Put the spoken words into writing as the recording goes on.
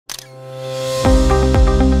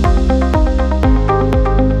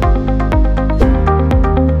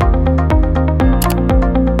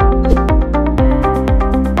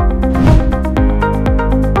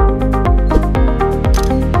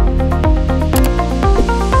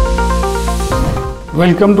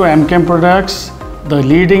Welcome to Amchem Products, the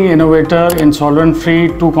leading innovator in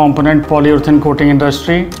solvent-free two-component polyurethane coating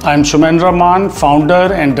industry. I am Shumendra Man,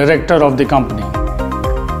 founder and director of the company.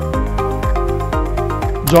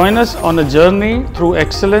 Join us on a journey through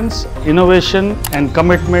excellence, innovation and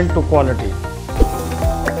commitment to quality.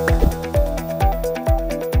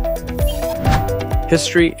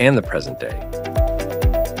 History and the present day.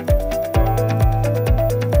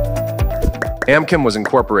 Amchem was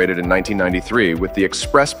incorporated in 1993 with the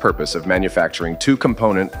express purpose of manufacturing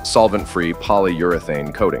two-component, solvent-free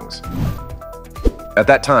polyurethane coatings. At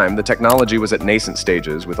that time, the technology was at nascent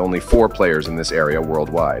stages with only 4 players in this area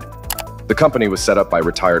worldwide. The company was set up by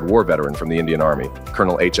retired war veteran from the Indian Army,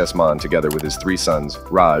 Colonel H.S. Man, together with his 3 sons,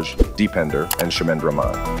 Raj, Deepender, and Shumendra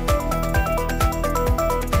Man.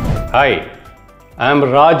 Hi, I am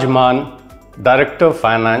Raj Man, Director of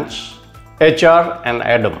Finance, HR and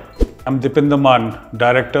Adam. I'm Deepender Man,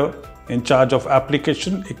 Director in charge of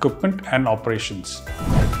Application, Equipment and Operations.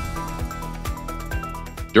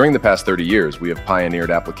 During the past 30 years, we have pioneered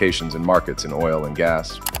applications in markets in oil and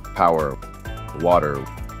gas, power, water,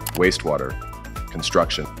 wastewater,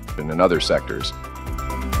 construction, and in other sectors,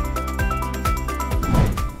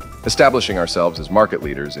 establishing ourselves as market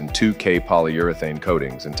leaders in 2K polyurethane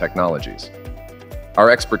coatings and technologies. Our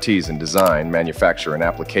expertise in design, manufacture, and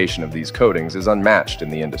application of these coatings is unmatched in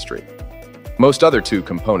the industry. Most other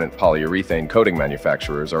two-component polyurethane coating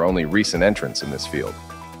manufacturers are only recent entrants in this field.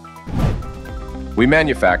 We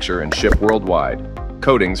manufacture and ship worldwide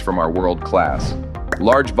coatings from our world-class,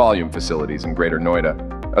 large-volume facilities in Greater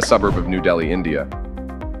NOIDA, a suburb of New Delhi, India.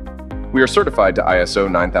 We are certified to ISO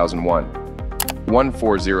 9001,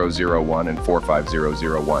 14001, and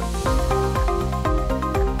 45001.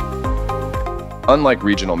 Unlike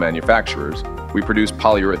regional manufacturers, we produce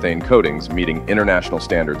polyurethane coatings meeting international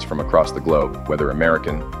standards from across the globe, whether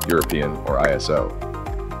American, European, or ISO.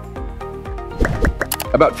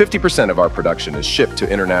 About 50% of our production is shipped to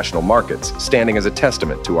international markets, standing as a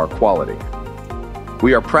testament to our quality.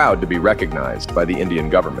 We are proud to be recognized by the Indian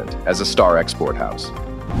government as a star export house.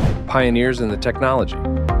 Pioneers in the technology.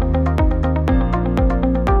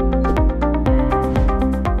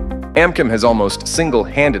 Amchem has almost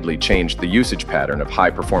single-handedly changed the usage pattern of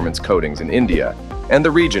high-performance coatings in India and the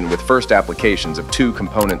region with first applications of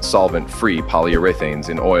two-component solvent-free polyurethanes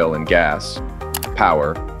in oil and gas,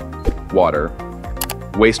 power, water,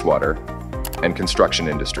 wastewater, and construction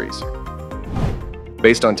industries.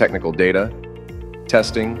 Based on technical data,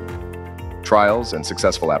 testing, trials, and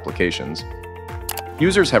successful applications,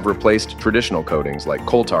 users have replaced traditional coatings like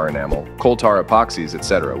coal tar enamel, coal tar epoxies,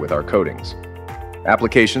 etc. with our coatings.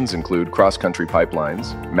 Applications include cross-country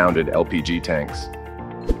pipelines, mounted LPG tanks,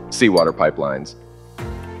 seawater pipelines,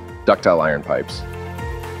 ductile iron pipes,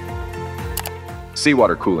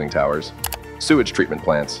 seawater cooling towers, sewage treatment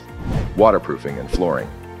plants, waterproofing, and flooring.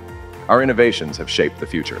 Our innovations have shaped the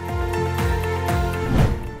future.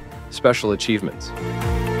 Special achievements.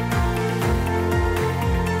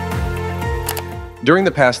 During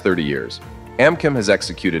the past 30 years, Amchem has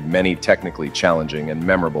executed many technically challenging and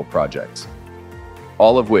memorable projects,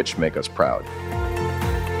 all of which make us proud.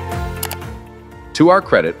 To our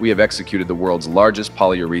credit, we have executed the world's largest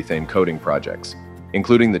polyurethane coating projects,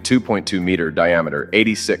 including the 2.2 meter diameter,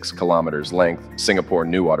 86 kilometers length Singapore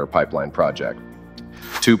Newater Pipeline Project,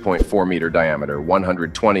 2.4 meter diameter,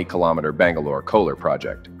 120 kilometer Bangalore Kolar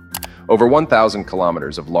Project. Over 1,000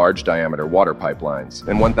 kilometers of large diameter water pipelines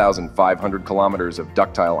and 1,500 kilometers of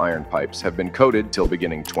ductile iron pipes have been coated till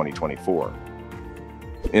beginning 2024.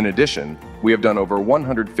 In addition, we have done over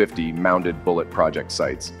 150 mounted bullet project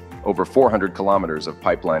sites, over 400 kilometers of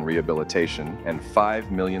pipeline rehabilitation, and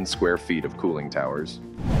 5 million square feet of cooling towers.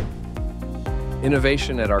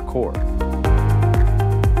 Innovation at our core.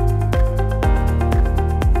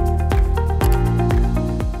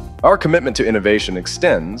 Our commitment to innovation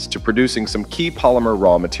extends to producing some key polymer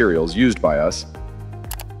raw materials used by us,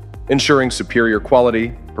 ensuring superior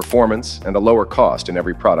quality, performance, and a lower cost in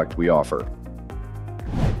every product we offer.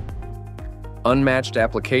 Unmatched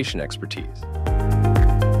application expertise.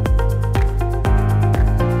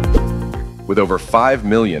 With over 5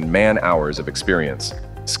 million man-hours of experience,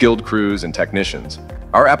 skilled crews and technicians,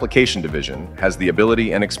 our application division has the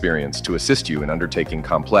ability and experience to assist you in undertaking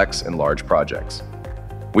complex and large projects.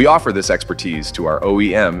 We offer this expertise to our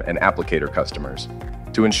OEM and applicator customers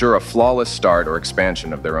to ensure a flawless start or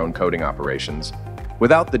expansion of their own coating operations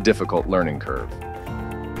without the difficult learning curve.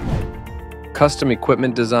 Custom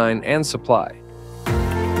equipment design and supply.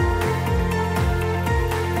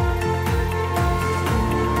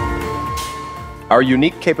 Our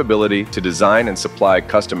unique capability to design and supply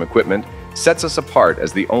custom equipment sets us apart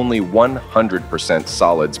as the only 100%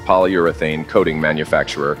 solids polyurethane coating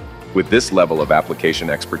manufacturer with this level of application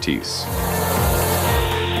expertise.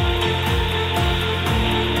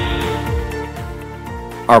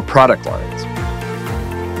 Our product lines.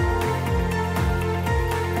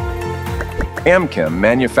 Amchem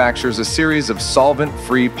manufactures a series of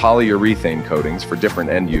solvent-free polyurethane coatings for different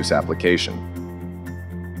end-use application.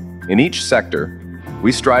 In each sector,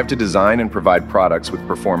 we strive to design and provide products with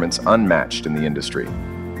performance unmatched in the industry.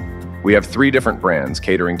 We have 3 different brands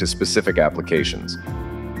catering to specific applications.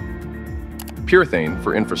 Purethane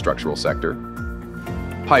for infrastructural sector,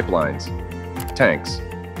 pipelines, tanks,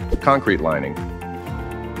 concrete lining,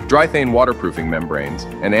 Drythane Waterproofing membranes,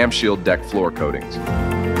 and Amshield deck floor coatings.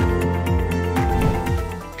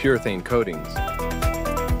 Purethane Coatings.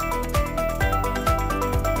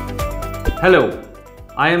 Hello,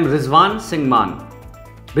 I am Rizwan Singhman,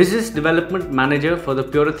 Business Development Manager for the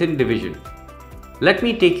Purethane Division. Let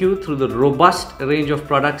me take you through the robust range of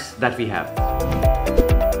products that we have.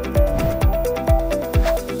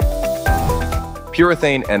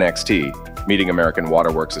 Purethane NXT, meeting American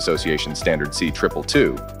Waterworks Association Standard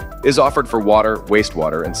C222, is offered for water,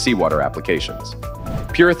 wastewater, and seawater applications.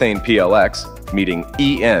 Purethane PLX, meeting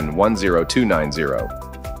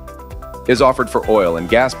EN10290, is offered for oil and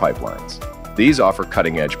gas pipelines. These offer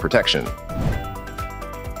cutting-edge protection.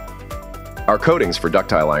 Our coatings for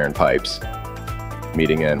ductile iron pipes,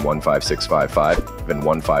 meeting N15655 and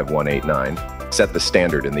 15189, set the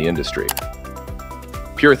standard in the industry.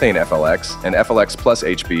 Purethane FLX and FLX Plus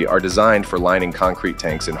HB are designed for lining concrete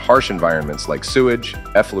tanks in harsh environments like sewage,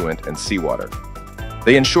 effluent, and seawater.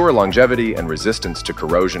 They ensure longevity and resistance to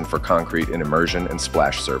corrosion for concrete in immersion and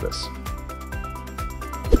splash service.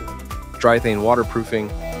 Drythane Waterproofing.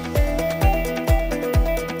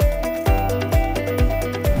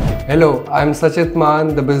 Hello, I am Sachit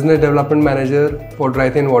Maan, the Business Development Manager for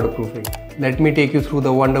Drythane Waterproofing. Let me take you through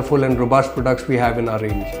the wonderful and robust products we have in our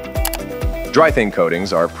range. Drythane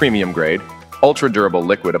coatings are premium grade, ultra-durable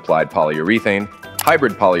liquid applied polyurethane,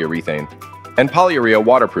 hybrid polyurethane, and polyurea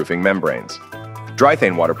waterproofing membranes.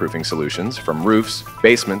 Drythane waterproofing solutions, from roofs,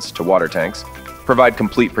 basements to water tanks, provide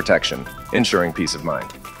complete protection, ensuring peace of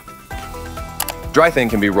mind. Drythane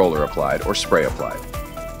can be roller applied or spray applied.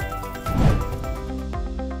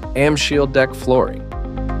 Amshield deck flooring.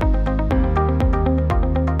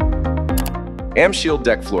 Amshield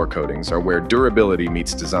deck floor coatings are where durability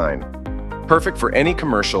meets design. Perfect for any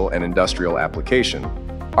commercial and industrial application,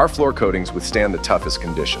 our floor coatings withstand the toughest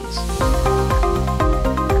conditions.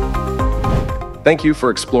 Thank you for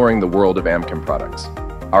exploring the world of Amchem products.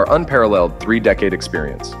 Our unparalleled 3-decade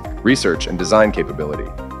experience, research and design capability,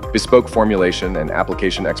 bespoke formulation and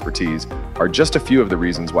application expertise are just a few of the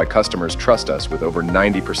reasons why customers trust us with over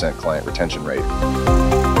 90% client retention rate.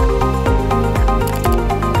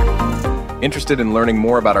 Interested in learning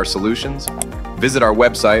more about our solutions? Visit our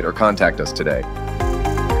website or contact us today.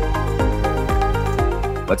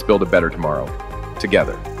 Let's build a better tomorrow,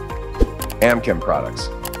 together. Amchem products,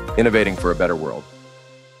 innovating for a better world.